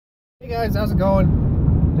Hey guys, how's it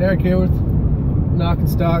going? Derek here with Nock and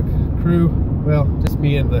Stock crew. Well, just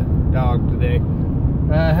me and the dog today.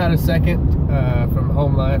 I had a second from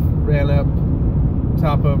Home Life, ran up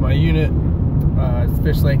top of my unit. It's the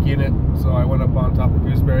Fish Lake unit, so I went up on top of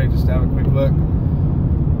Gooseberry just to have a quick look,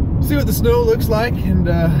 see what the snow looks like, and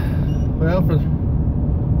well,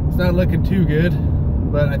 it's not looking too good,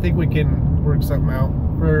 but I think we can work something out.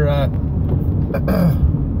 For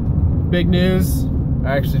big news,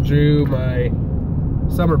 I actually drew my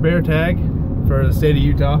summer bear tag for the state of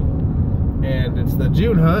Utah, and it's the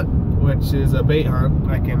June hunt, which is a bait hunt.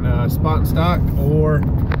 I can spot and stock, or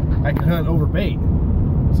I can hunt over bait.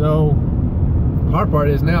 So the hard part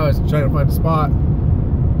is now is trying to find a spot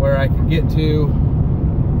where I can get to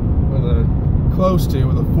with a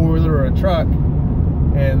four-wheeler or a truck,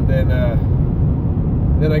 and then I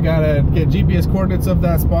gotta get GPS coordinates of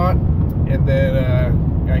that spot, and then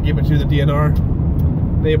I give it to the DNR.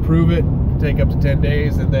 They approve it. It can take up to 10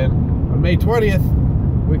 days, and then on May 20th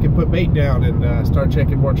we can put bait down and start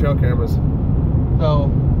checking more trail cameras.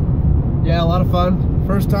 So yeah, a lot of fun.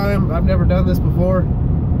 First time, I've never done this before,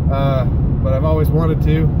 but I've always wanted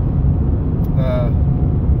to.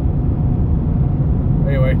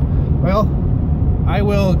 Anyway, well, I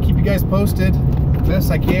will keep you guys posted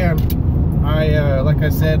best I can. Like I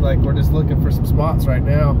said, we're just looking for some spots right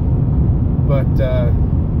now, but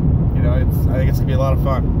you know, I think it's gonna be a lot of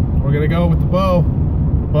fun. We're gonna go with the bow.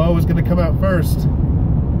 The bow is gonna come out first,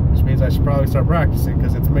 which means I should probably start practicing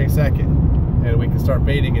because it's May 2nd, and we can start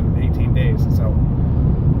baiting in 18 days. So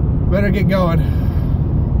better get going.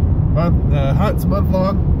 Hunt's a month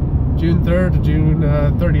long, June 3rd to June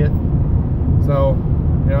 30th. So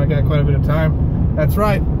you know, I got quite a bit of time. That's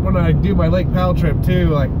right, when I do my Lake Powell trip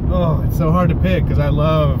too, oh, it's so hard to pick because I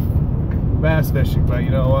love bass fishing, but you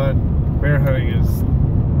know what? Bear hunting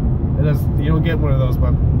you don't get one of those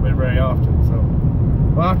very often. So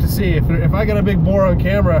we'll have to see. If I got a big boar on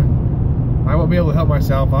camera, I won't be able to help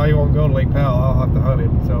myself. I won't go to Lake Powell. I'll have to hunt it.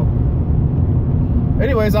 So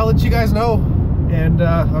anyways, I'll let you guys know, and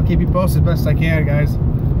I'll keep you posted best I can, guys.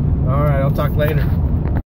 All right, I'll talk later.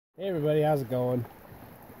 Hey everybody, how's it going?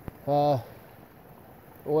 Well,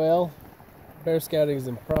 bear scouting is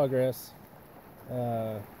in progress,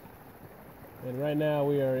 and right now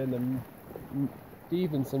we are in the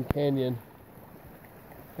deep in some canyon.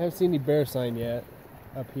 I haven't seen any bear sign yet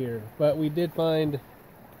up here, but we did find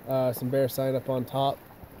some bear sign up on top,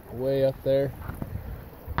 way up there.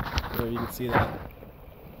 So you can see that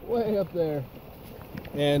way up there,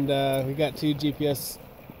 and we got 2 GPS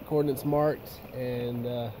coordinates marked, and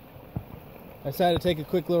I decided to take a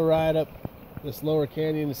quick little ride up this lower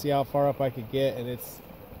canyon to see how far up I could get, and it's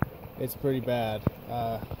pretty bad,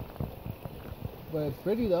 but it's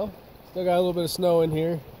pretty though. Still got a little bit of snow in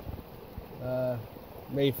here.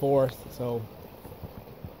 May 4th, so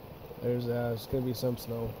there's gonna be some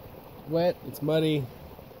snow. Wet, it's muddy.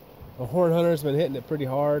 The horn hunter's been hitting it pretty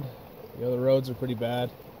hard. You know, the roads are pretty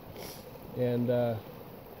bad, and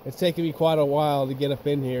it's taken me quite a while to get up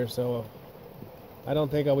in here, so I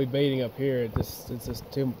don't think I'll be baiting up here. It's just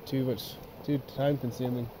too time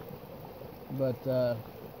consuming. But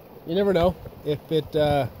you never know. If it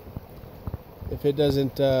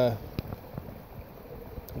doesn't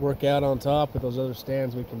work out on top with those other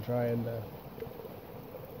stands, we can try and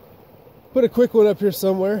put a quick one up here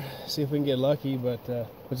somewhere, see if we can get lucky. But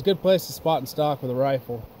it's a good place to spot and stock with a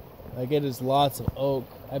rifle. I get is lots of oak.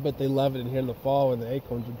 I bet they love it in here in the fall when the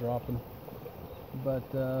acorns are dropping.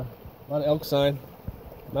 But a lot of elk sign.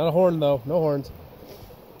 Not a horn though, no horns.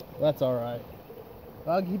 That's all right.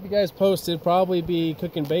 I'll keep you guys posted. Probably be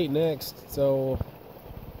cooking bait next. So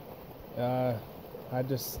if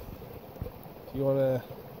you want to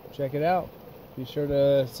check it out, be sure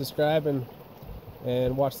to subscribe and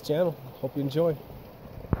watch the channel. Hope you enjoy.